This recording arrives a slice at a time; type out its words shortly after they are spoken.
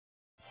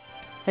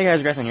Hey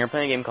guys, Griffin here,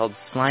 playing a game called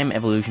Slime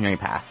Evolutionary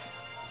Path.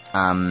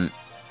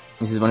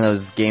 This is one of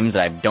those games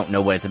that I don't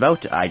know what it's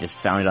about. I just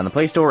found it on the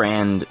Play Store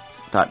and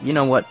thought, you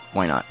know what,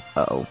 why not?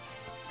 Uh-oh.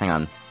 Hang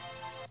on.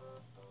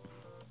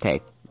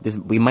 Okay,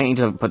 we might need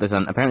to put this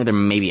on. Apparently there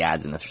may be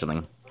ads in this or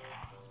something.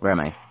 Where am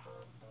I?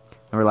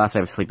 Remember last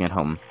I was sleeping at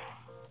home.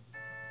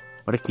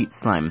 What a cute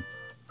slime.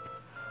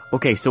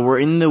 Okay, so we're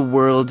in the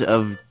world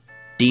of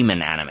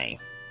demon anime.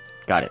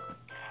 Got it.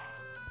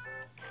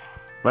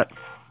 What?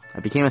 I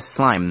became a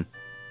slime.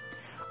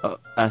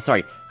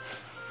 Sorry.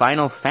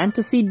 Final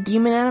Fantasy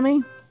demon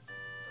anime?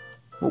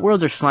 What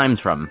worlds are slimes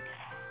from?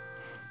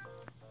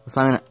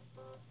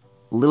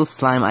 Little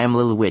slime, I am a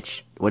little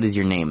witch. What is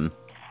your name?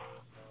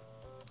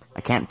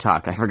 I can't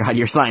talk. I forgot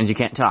your signs. You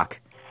can't talk.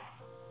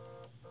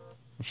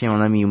 Shame on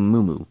them, you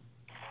moo-moo.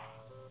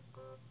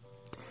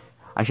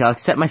 I shall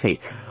accept my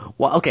fate.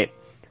 Well, okay.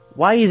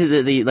 Why is it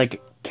that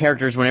the,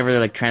 characters, whenever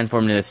they're,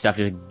 transformed into this stuff,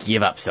 just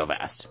give up so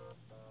fast?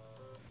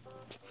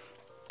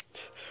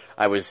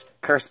 I was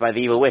cursed by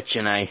the evil witch,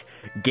 and I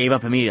gave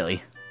up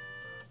immediately.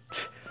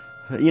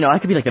 You know, I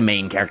could be, the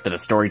main character of the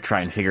story, try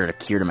and figure out a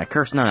cure to my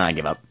curse. No, I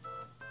give up.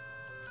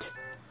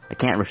 I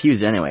can't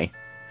refuse it anyway.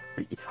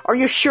 Are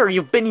you sure?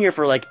 You've been here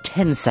for,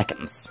 10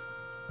 seconds.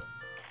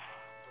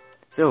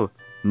 So,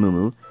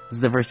 Moo-Moo, this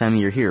is the first time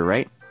you're here,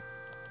 right?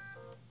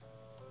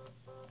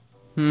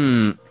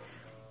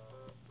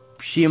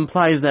 She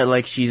implies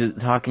that, she's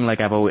talking like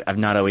I've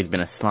not always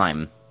been a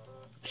slime.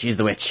 She's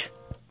the witch.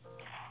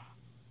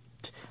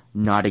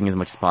 Nodding as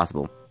much as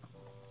possible.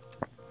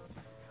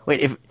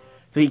 Wait,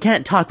 so he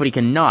can't talk, but he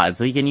can nod,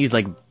 so he can use,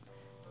 what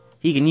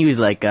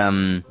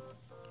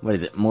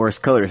is it, Morse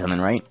code or something,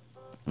 right?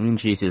 I'm gonna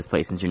introduce you to this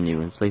place since you're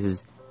new. This place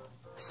is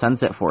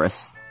Sunset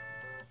Forest.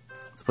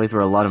 It's a place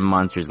where a lot of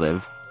monsters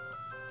live.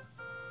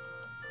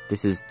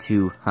 This is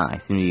I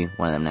seem to be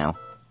one of them now.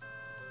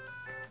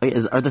 Wait,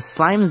 are the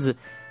slimes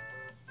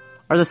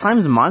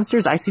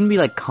monsters? I seem to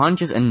be,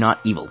 conscious and not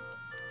evil.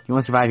 If you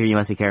want to survive here, you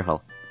must be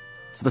careful.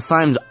 So the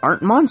slimes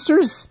aren't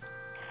monsters?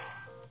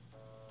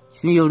 You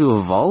seem to be able to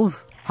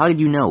evolve? How did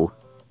you know?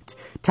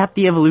 Tap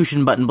the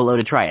evolution button below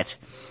to try it.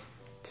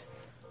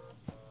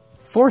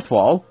 Fourth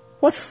wall?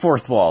 What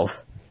fourth wall?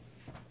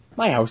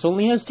 My house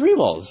only has 3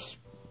 walls.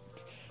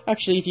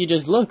 Actually, if you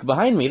just look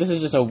behind me, this is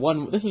just a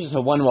one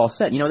wall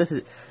set. You know, this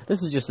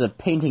is just a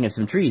painting of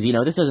some trees. You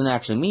know, this doesn't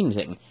actually mean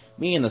anything.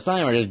 Me and the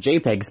slime are just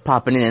JPEGs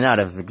popping in and out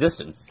of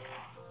existence.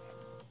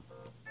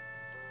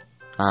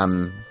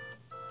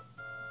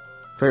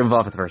 Try to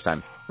evolve for the first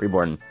time.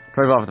 Reborn.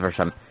 Try to evolve for the first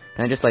time.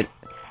 Can I just,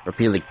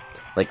 repeatedly,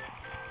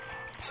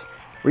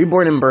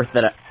 reborn in birth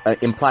that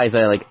implies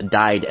that I,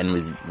 died and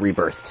was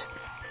rebirthed.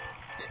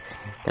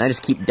 Can I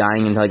just keep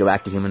dying until I go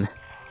back to human?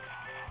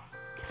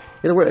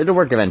 It'll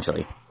work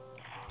eventually.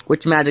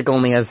 Witch magic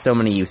only has so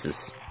many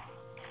uses.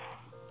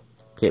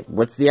 Okay,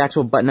 what's the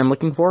actual button I'm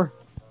looking for?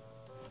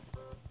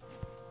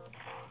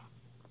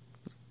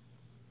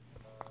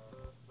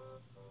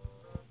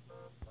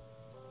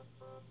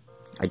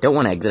 I don't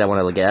want to exit, I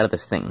want to get out of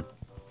this thing.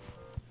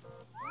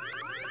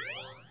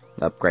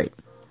 Oh, great.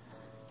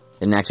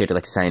 Didn't actually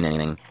have to, sign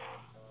anything.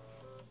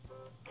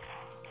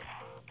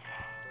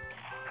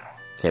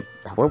 Okay,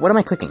 what am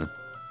I clicking?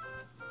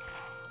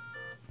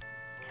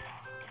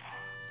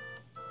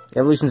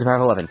 Evolution's Power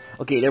 11.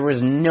 Okay, there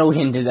was no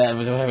hint to that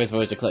was what I was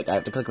supposed to click. I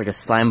have to click, a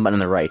slime button on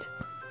the right.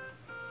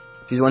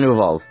 Choose one to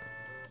evolve.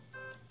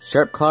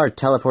 Sharp Claw or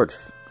Teleport...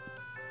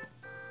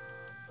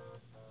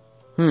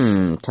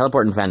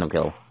 Teleport and Phantom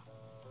Kill.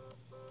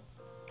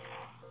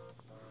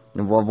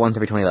 Evolve once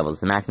every 20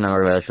 levels. The maximum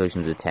number of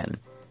evolutions is 10.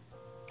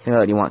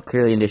 Single out you want.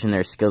 Clearly, in addition,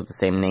 there are skills the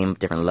same name,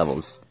 different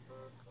levels.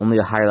 Only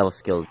the higher level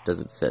skill does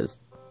what it says.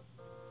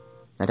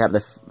 Now tap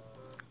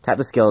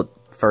the skill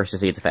first to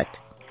see its effect.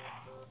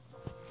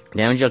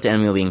 Damage dealt to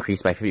enemy will be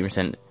increased by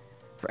 50%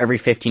 for every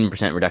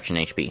 15% reduction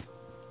in HP.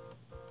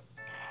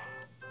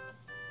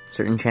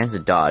 Certain chance to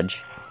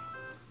dodge.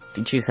 If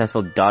you choose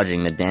successful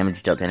dodging, the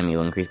damage dealt to enemy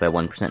will increase by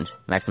 1%.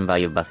 Maximum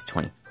value of buff is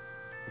 20.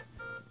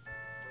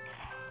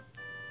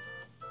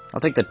 I'll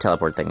take the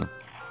teleport thing.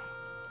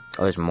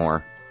 Oh, there's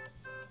more.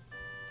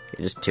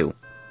 Okay, just 2.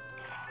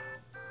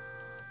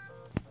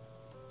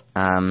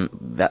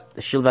 The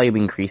shield value will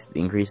be increased. The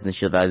increase in the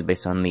shield value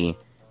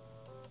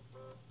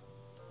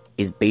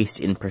is based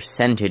in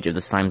percentage of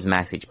the slime's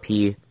max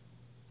HP.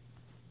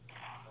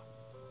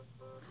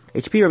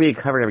 HP will be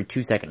recovered every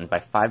 2 seconds by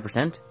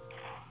 5%.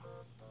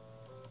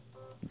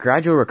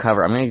 Gradual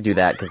recover. I'm going to do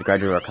that because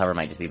gradual recover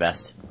might just be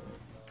best.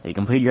 Have you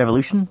completed your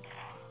evolution?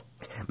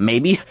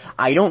 Maybe.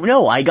 I don't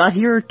know. I got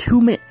here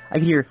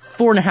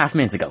 4.5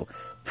 minutes ago.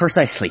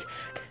 Precisely.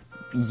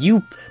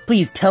 You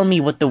please tell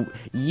me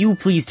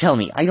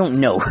I don't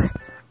know.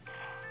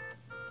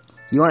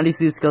 You want to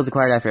see the skills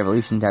acquired after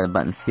evolution, tap the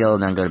button skill,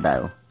 and then go to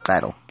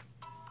battle.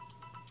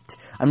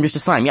 I'm just a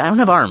slime. Yeah, I don't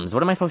have arms.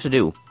 What am I supposed to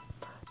do?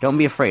 Don't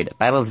be afraid.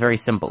 Battle is very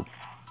simple.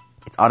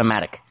 It's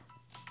automatic.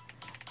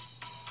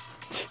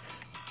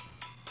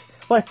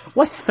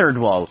 What third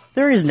wall?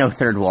 There is no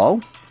third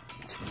wall.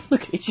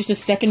 Look, it's just a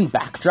second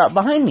backdrop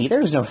behind me.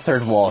 There's no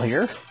third wall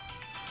here.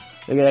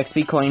 You'll get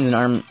XP coins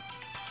and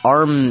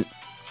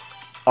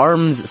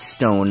arms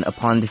stone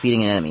upon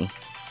defeating an enemy.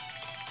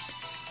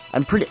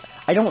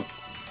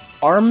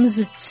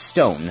 Arms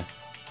stone.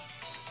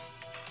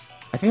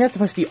 I think that's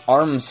supposed to be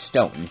arms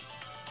stone.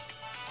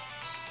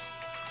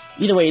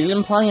 Either way, is it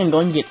implying I'm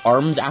going to get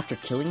arms after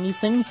killing these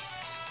things?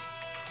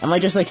 Am I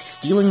just, like,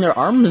 stealing their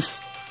arms?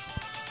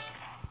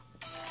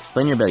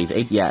 Explain your abilities.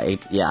 8,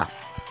 yeah.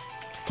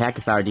 Attack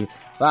is powered to...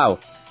 Wow.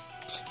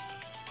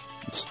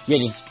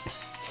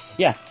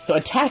 Yeah, so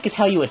attack is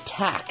how you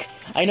attack.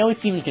 I know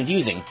it seems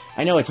confusing.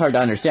 I know it's hard to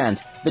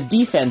understand. The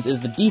defense is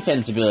the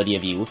defense ability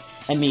of you,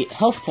 and the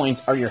health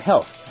points are your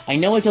health. I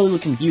know it's a little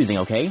confusing,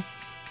 okay?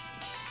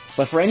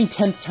 But for any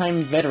 10th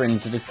time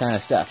veterans to this kind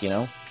of stuff, you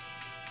know?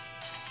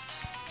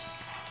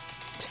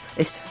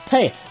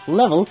 Hey,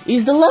 level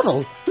is the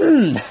level!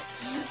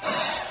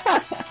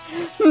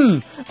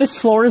 This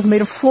floor is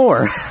made of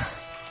floor.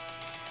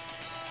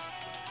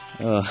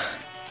 Ugh.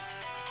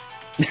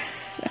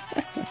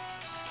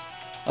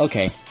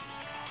 Okay.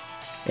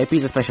 AP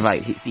is a special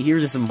value. See,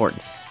 here's this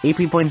important.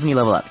 AP points when you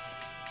level up.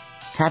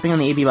 Tapping on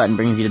the AP button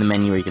brings you to the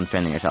menu where you can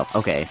strengthen yourself.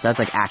 Okay, so that's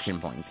like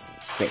action points.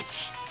 Great.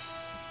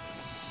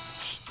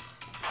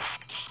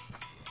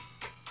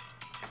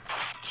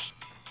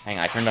 Hang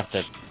on, I turned off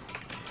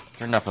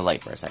the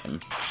light for a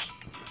second.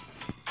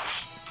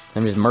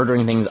 I'm just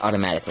murdering things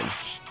automatically.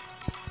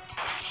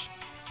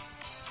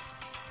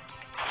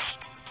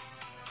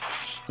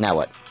 Now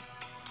what?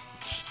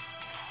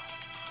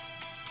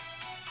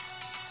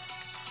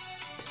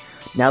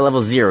 Now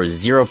level 0,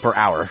 0 per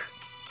hour.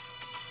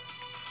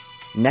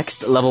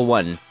 Next level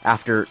 1,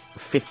 after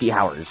 50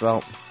 hours.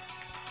 Well...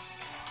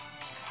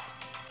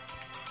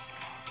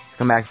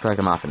 Come back to collect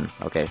them often.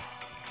 Okay.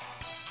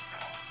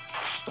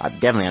 I've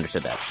definitely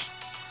understood that.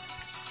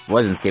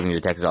 Wasn't skipping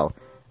the text at all.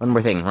 One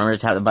more thing. Remember to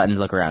tap the button to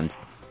look around.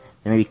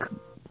 There may be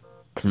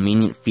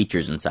convenient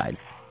features inside.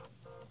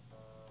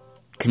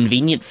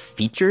 Convenient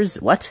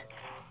features? What?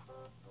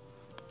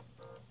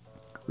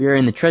 We are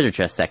in the treasure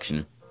chest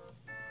section.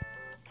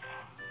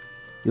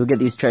 You'll get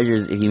these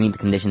treasures if you meet the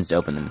conditions to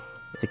open them.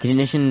 If the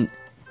condition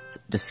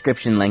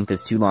description length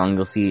is too long,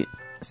 you'll see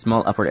a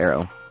small upward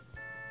arrow.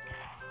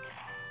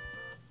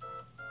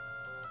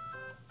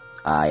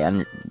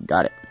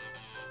 Got it.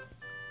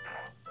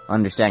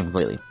 Understand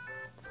completely.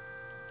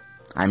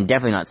 I'm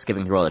definitely not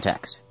skipping through all the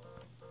text.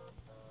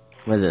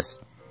 What is this?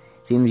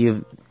 Seems you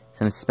have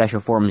some special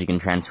forms you can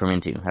transform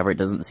into. However, it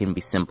doesn't seem to be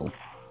simple.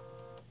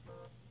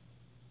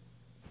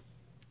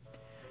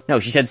 No,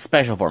 she said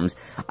special forms.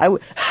 I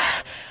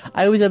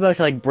was about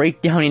to, like,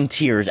 break down in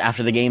tears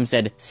after the game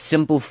said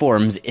simple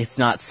forms. It's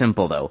not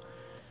simple, though.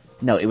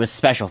 No, it was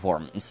special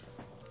forms.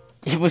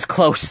 It was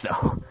close,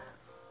 though.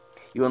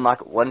 You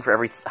unlock 1 for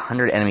every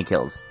 100 enemy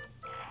kills.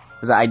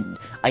 Because I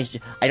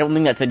don't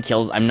think that said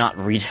kills.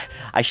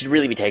 I should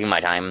really be taking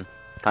my time.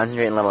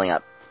 Concentrate on leveling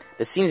up.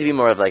 This seems to be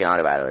more of like an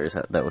auto battler,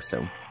 though,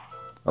 so...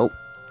 Oh.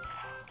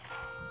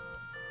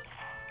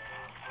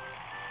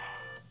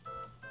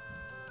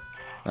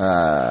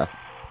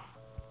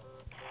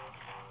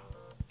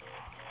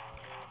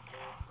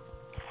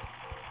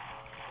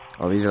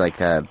 Oh, these are like,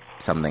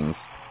 some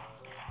things.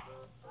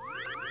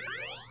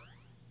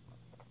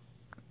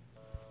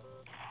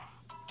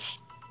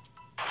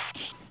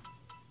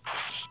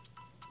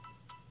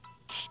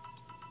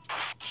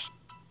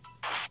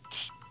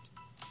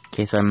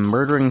 Okay, so I'm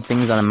murdering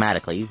things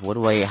automatically. How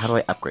do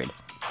I upgrade?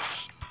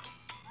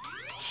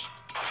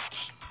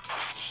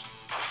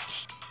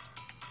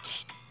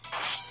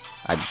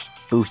 I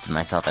boosted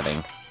myself, I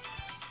think.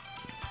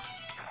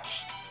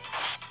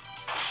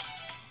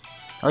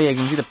 Oh yeah, you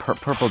can see the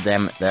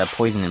the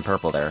poison in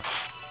purple there.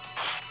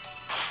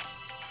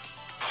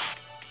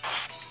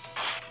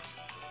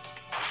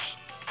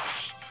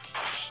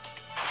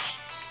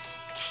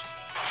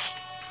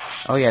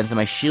 Oh yeah, and so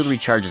my shield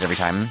recharges every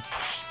time.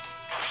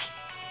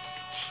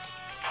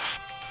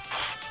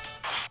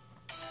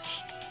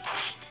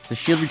 So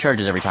shield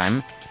recharges every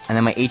time, and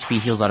then my HP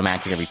heals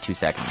automatically every 2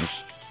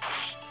 seconds.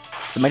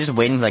 So am I just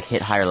waiting to, like,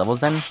 hit higher levels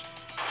then?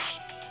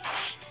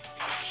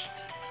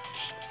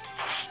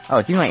 Oh,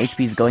 it seems my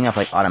HP is going up,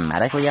 like,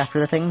 automatically after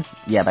the things?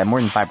 Yeah, by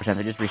more than 5%, so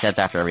it just resets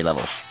after every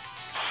level.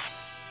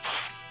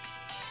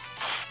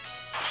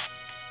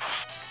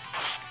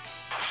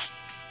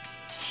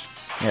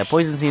 Yeah,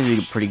 poison seems to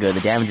be pretty good.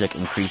 The damage, like,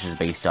 increases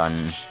based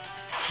on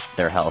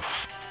their health.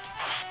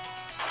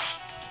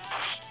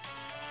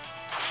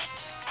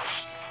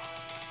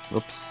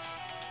 Whoops.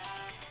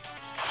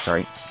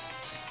 Sorry.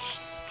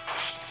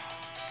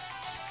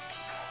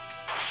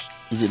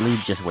 Is it Lee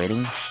just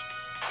waiting?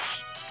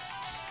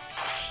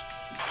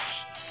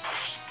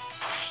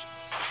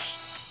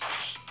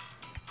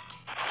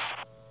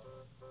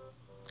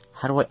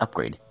 How do I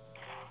upgrade?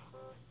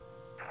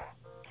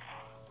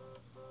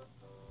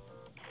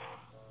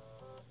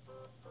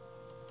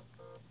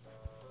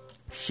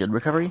 Shield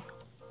recovery?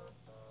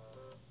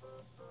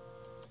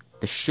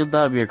 The shield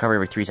will be recovered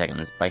every 3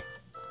 seconds by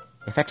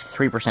effect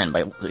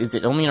 3%. Is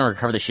it only going to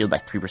recover the shield by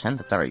 3%? That's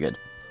not very good.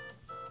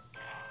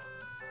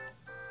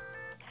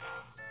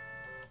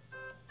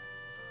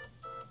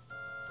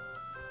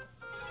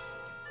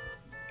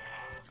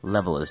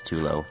 Level is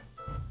too low.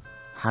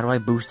 How do I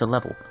boost the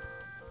level?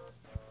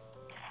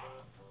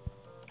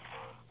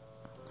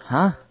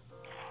 Huh?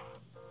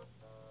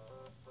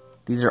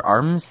 These are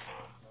arms?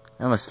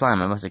 I'm a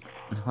slime, I must have...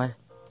 What?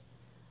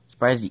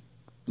 Surprised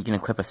you can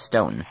equip a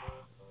stone.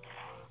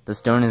 The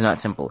stone is not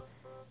simple.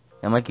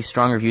 It'll make you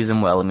stronger if you use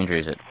them well. Let me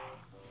introduce it.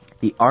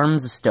 The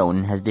arms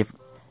stone has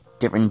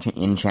different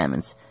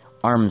enchantments.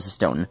 Arms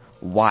stone.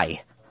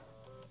 Why?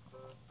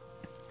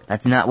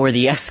 That's not where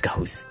the S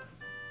goes.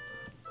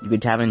 You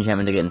could tap an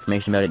enchantment to get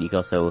information about it. You can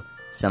also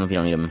sell them if you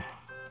don't need them.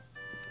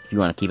 If you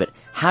want to keep it.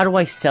 How do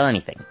I sell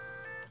anything?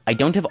 I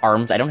don't have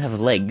arms. I don't have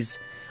legs.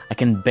 I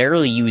can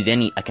barely use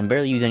any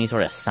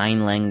sort of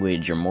sign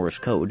language or Morse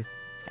code.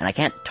 And I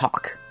can't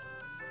talk.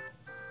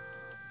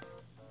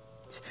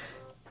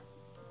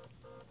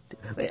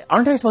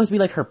 Aren't I supposed to be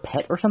like her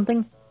pet or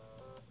something?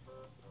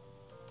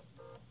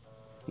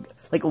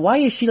 Like, why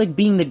is she like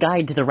being the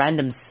guide to the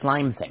random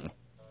slime thing?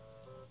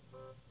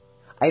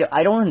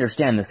 I don't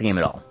understand this game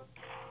at all.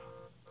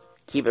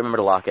 Keep it, remember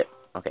to lock it.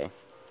 Okay.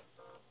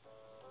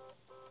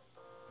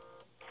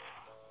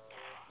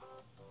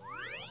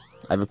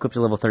 I've equipped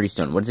a level 30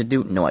 stone. What does it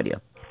do? No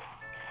idea.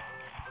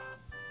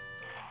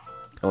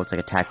 Oh, it's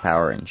like attack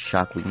power and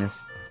shock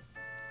weakness.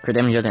 Crit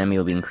damage of the enemy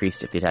will be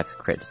increased if the attack's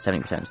crit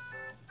 70%.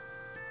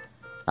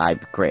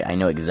 Great, I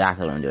know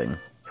exactly what I'm doing.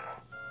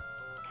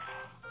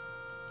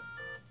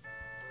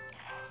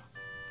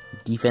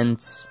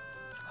 Defense,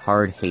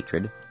 hard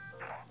hatred.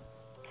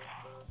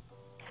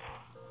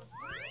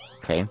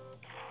 Okay.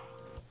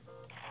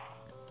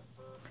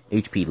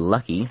 HP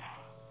lucky.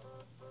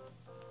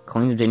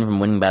 Coins obtained from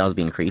winning battles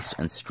be increased,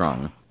 and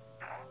strong.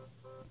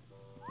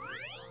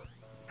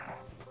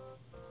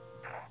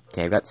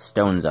 Okay, I've got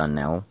stones on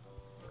now.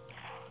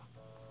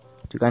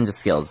 2 kinds of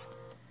skills.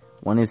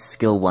 One is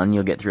skill 1,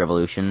 you'll get through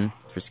evolution.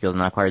 For skills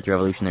not acquired through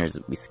evolution, there's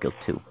be skill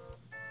 2.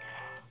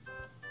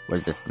 What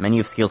is this? Menu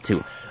of skill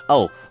 2.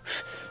 Oh!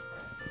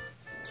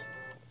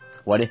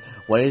 What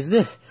is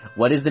this?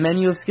 What is the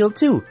menu of skill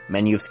 2?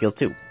 Menu of skill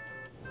 2.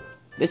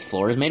 This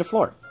floor is made of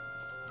floor.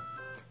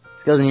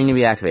 Skills need to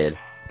be activated.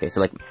 Okay,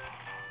 so like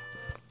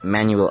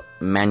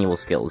manual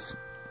skills.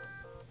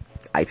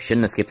 I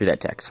shouldn't have skipped through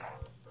that text.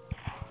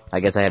 I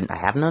guess I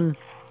have none?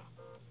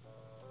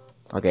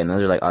 Okay, and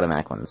those are like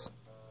automatic ones.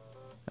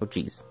 Oh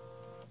jeez.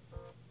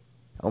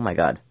 Oh my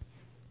god.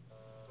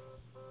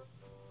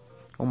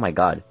 Oh my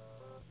god.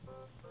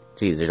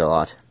 Jeez, there's a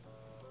lot.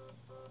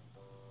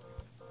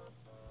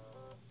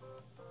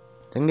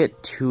 I can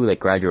get 2 like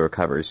gradual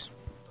recovers.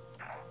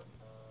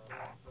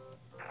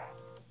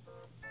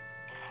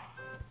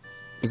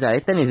 Is that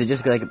it then? Is it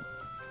just like...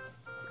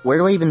 Where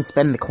do I even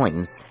spend the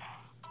coins?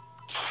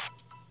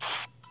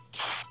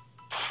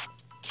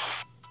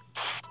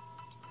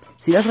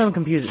 See, that's what I'm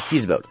confused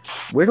about.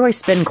 Where do I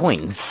spend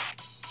coins?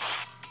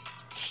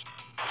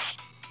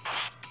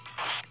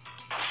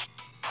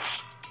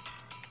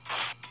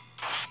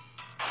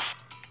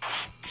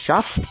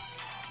 Shop?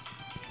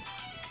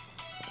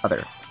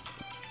 Other.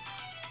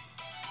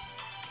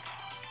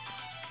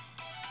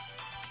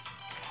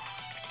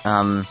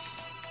 Hang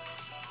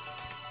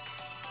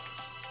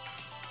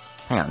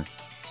on.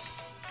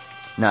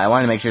 No, I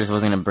wanted to make sure this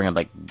wasn't gonna bring up,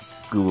 like,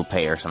 Google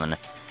Pay or something.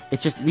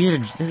 It's just,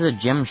 this is a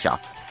gem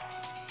shop.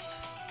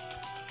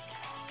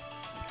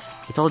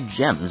 It's all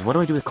gems. What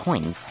do I do with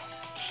coins?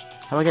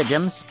 How do I get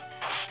gems?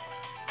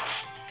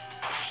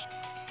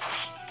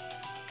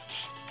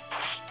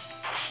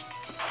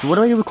 So what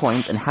do I do with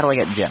coins, and how do I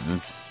get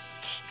gems?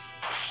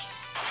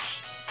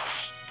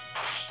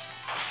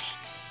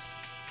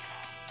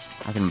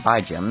 I can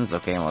buy gems.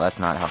 Okay, well, that's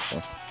not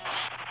helpful.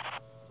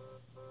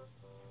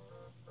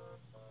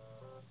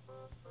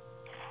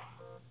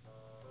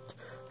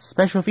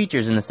 Special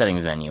features in the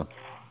settings menu.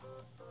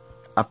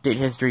 Update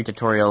history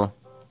tutorial.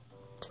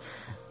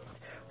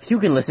 You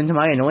can listen to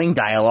my annoying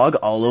dialogue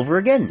all over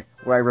again,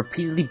 where I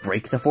repeatedly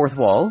break the fourth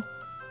wall,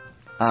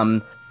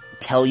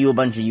 tell you a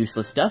bunch of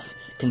useless stuff,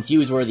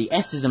 confuse where the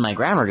S's in my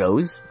grammar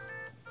goes.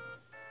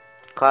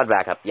 Cloud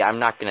backup. Yeah, I'm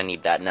not gonna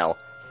need that, no.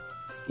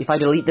 If I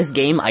delete this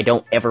game, I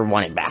don't ever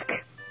want it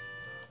back.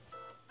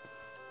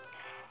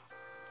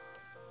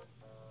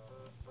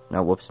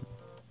 Oh, whoops.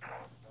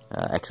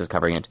 X is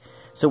covering it.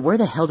 So where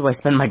the hell do I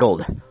spend my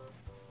gold?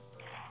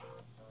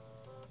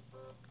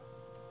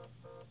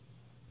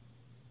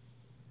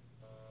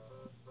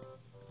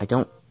 I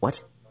don't...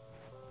 What?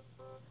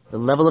 The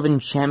level of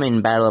enchantment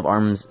in Battle of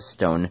Arms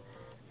Stone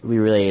will be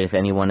related if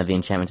any one of the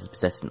enchantments is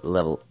possessed at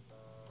level...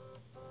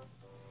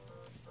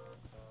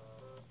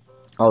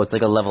 Oh, it's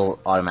like a level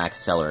automatic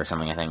seller or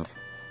something, I think.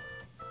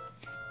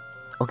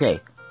 Okay.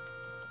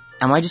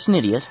 Am I just an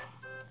idiot?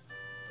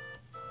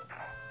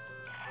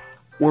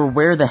 Or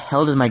where the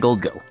hell does my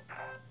gold go?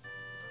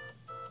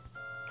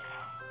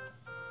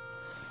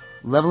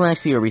 Level and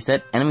XP will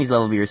reset, enemies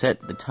level will be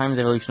reset, the times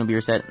evolution will be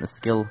reset, and the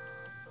skill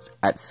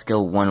at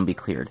skill 1 will be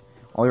cleared.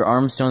 All your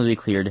arm stones will be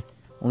cleared.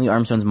 Only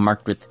arm stones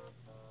marked with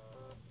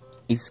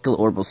a skill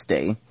orb will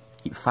stay.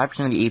 Keep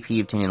 5% of the AP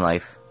obtained in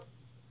life.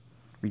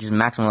 Reaches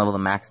maximum level, the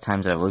max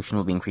times of evolution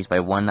will be increased by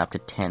 1 up to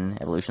 10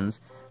 evolutions.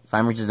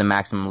 Slime reaches the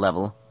maximum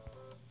level.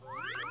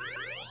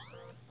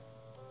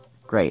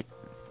 Great.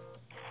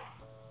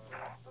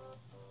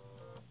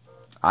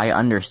 I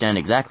understand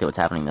exactly what's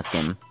happening in this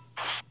game.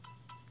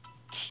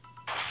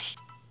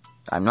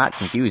 I'm not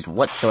confused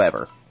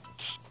whatsoever.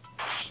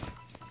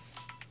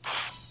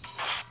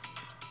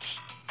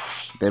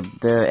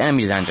 The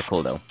enemy designs are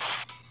cool, though.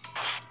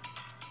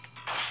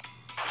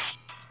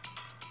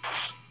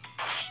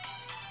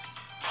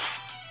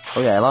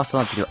 Oh yeah, I lost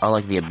all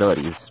like the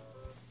abilities.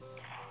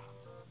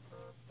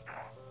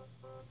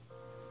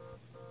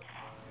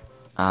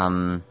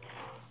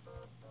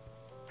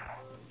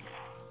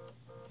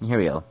 Here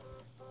we go.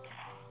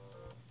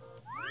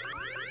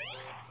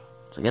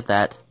 So get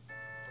that.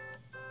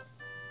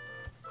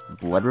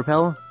 Blood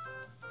repel?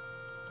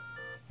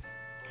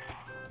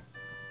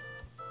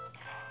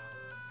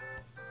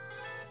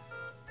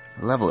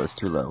 Level is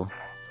too low.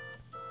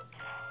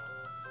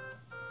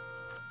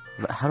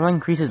 How do I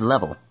increase his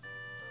level?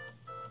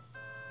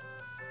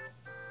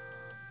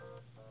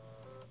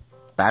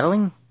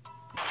 Battling?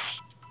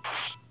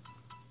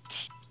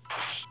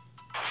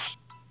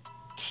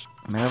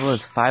 My level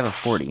is 5 of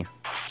 40.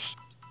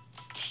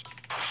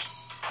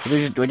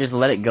 So do I just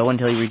let it go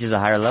until he reaches a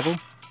higher level?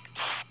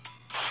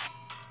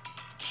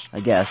 I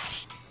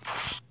guess.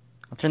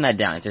 I'll turn that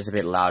down. It's just a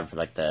bit loud for,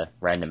 like, the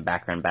random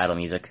background battle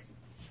music.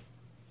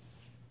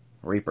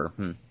 Reaper,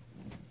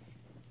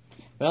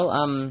 Well,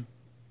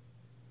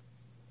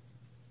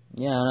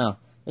 yeah, I don't know.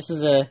 This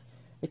is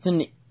it's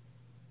an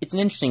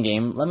interesting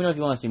game. Let me know if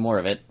you want to see more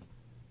of it.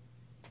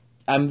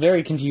 I'm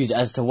very confused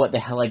as to what the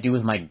hell I do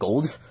with my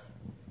gold.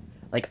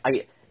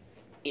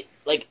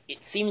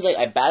 It seems like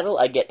I battle,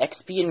 I get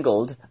XP and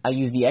gold, I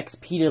use the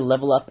XP to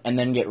level up and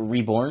then get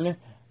reborn,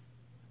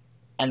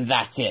 and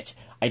that's it.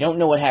 I don't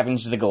know what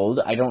happens to the gold.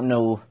 I don't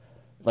know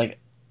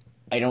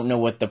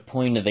what the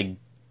point of the...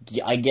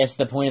 I guess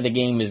the point of the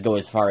game is go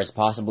as far as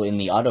possible in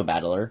the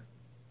auto-battler.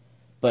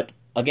 But,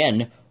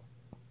 again,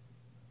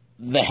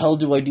 the hell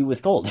do I do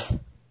with gold?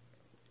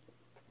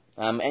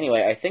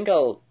 Anyway, I think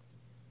I'll...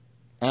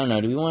 I don't know,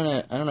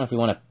 I don't know if we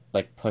want to,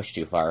 like, push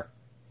too far.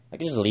 I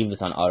can just leave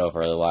this on auto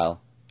for a little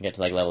while. Get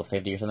to, like, level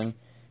 50 or something.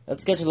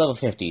 Let's get to level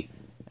 50.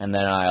 And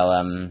then I'll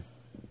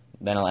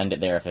end it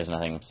there if there's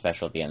nothing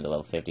special at the end of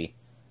level 50.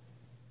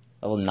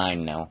 Level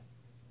 9 now.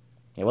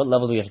 Yeah, what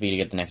level do we have to be to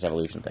get the next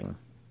evolution thing?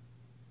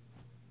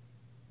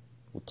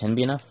 Will 10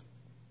 be enough?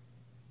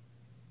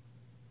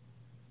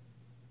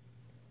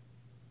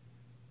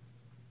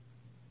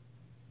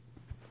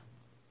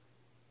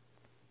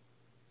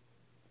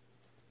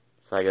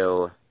 So I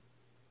go...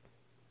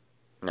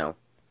 No.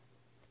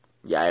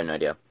 Yeah, I have no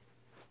idea.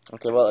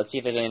 Okay, well, let's see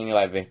if there's anything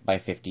by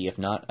 50. If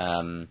not,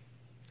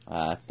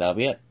 that'll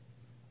be it.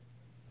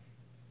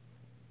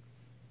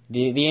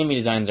 The enemy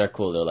designs are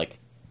cool, though, like...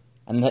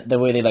 And the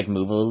way they, like,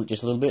 move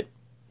just a little bit.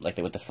 Like,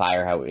 with the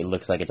fire, how it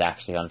looks like it's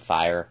actually on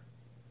fire.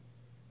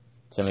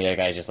 Some of the other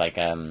guys just, like,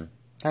 kind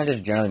of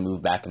just generally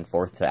move back and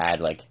forth to add,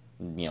 like,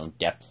 you know,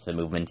 depth to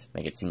movement.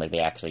 Make it seem like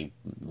they're actually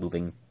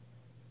moving.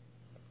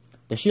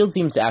 The shield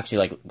seems to actually,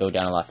 like, go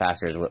down a lot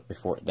faster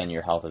than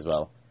your health as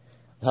well.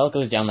 The health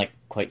goes down, like,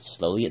 quite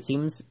slowly, it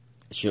seems.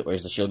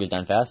 Whereas the shield goes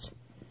down fast.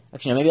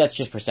 Actually, no, maybe that's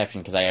just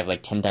perception, because I have,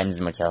 like, 10 times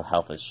as much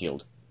health as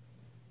shield.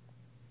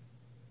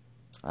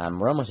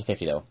 We're almost at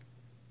 50, though.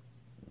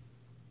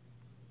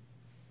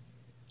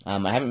 I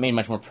haven't made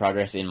much more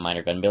progress in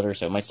Minor Gun Builder,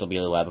 so it might still be a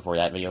little while before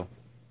that video.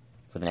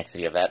 For the next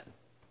video of that.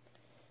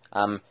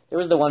 There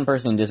was the one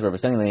person in Discord was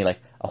sending me, like,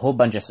 a whole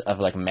bunch of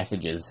like,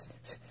 messages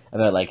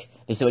about, like,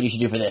 they said what you should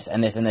do for this,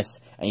 and and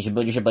you should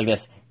build your ship like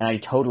this, and I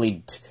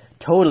totally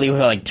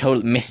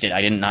missed it.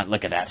 I did not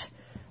look at that.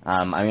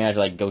 I mean, I have to,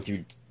 like, go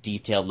through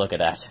detailed look at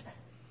that.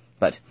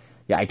 But,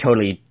 yeah, I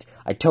totally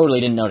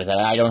didn't notice that.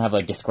 I don't have,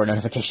 like, Discord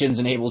notifications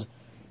enabled.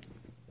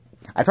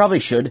 I probably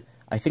should.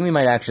 I think we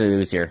might actually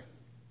lose here.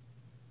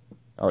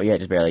 Oh, yeah,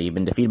 just barely. You've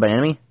been defeated by an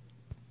enemy?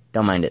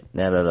 Don't mind it.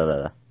 Blah, blah, blah,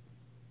 blah.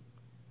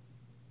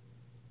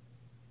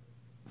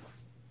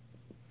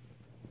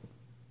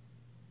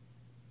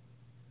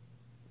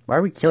 Why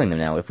are we killing them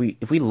now? If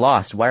we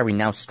lost, why are we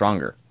now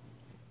stronger?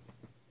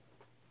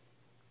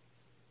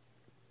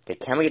 Okay,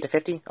 can we get to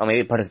 50? Oh,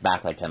 maybe put us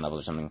back like 10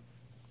 levels or something.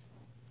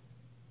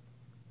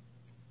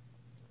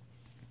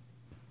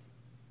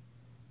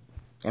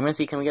 I'm gonna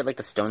see, can we get, like,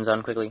 the stones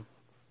on quickly?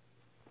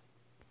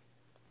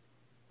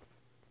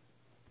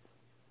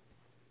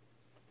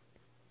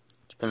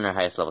 Just put in our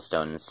highest level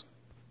stones.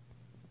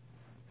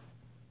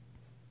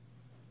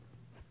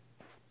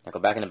 Now go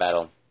back into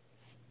battle.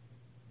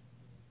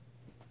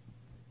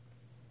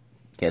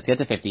 Okay, let's get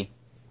to 50.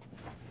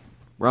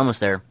 We're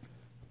almost there.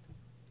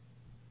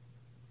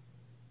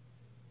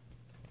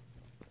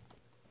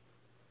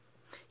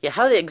 Yeah,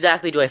 how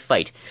exactly do I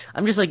fight?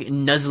 I'm just, like,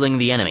 nuzzling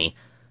the enemy.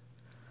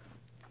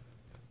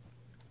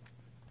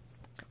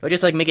 Do I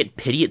just, like, make it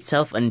pity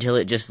itself until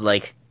it just,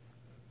 like...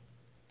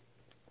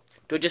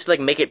 Do I just, like,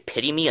 make it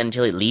pity me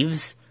until it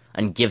leaves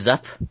and gives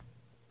up?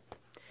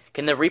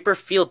 Can the Reaper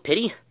feel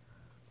pity?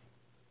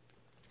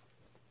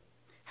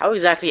 How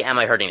exactly am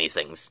I hurting these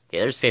things? Okay,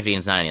 there's 50 and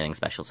it's not anything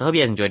special, so I hope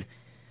you guys enjoyed.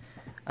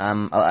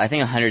 I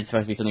think 100 is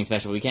supposed to be something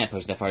special. We can't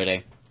push that far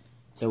today.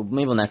 So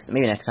maybe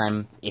next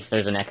time, if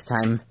there's a next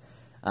time.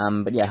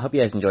 But yeah, I hope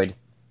you guys enjoyed.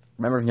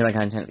 Remember, if you enjoy my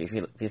content,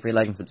 feel free to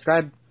like and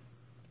subscribe.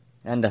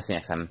 And see you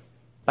next time.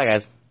 Bye,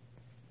 guys.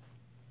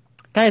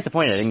 Kind of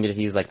disappointed I didn't get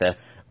to use, like, the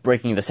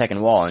breaking the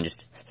second wall and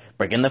just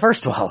breaking the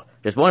first wall.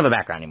 Just won't have a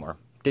background anymore.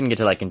 Didn't get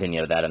to, like,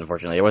 continue with that,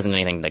 unfortunately. There wasn't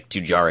anything, like,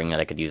 too jarring that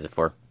I could use it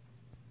for.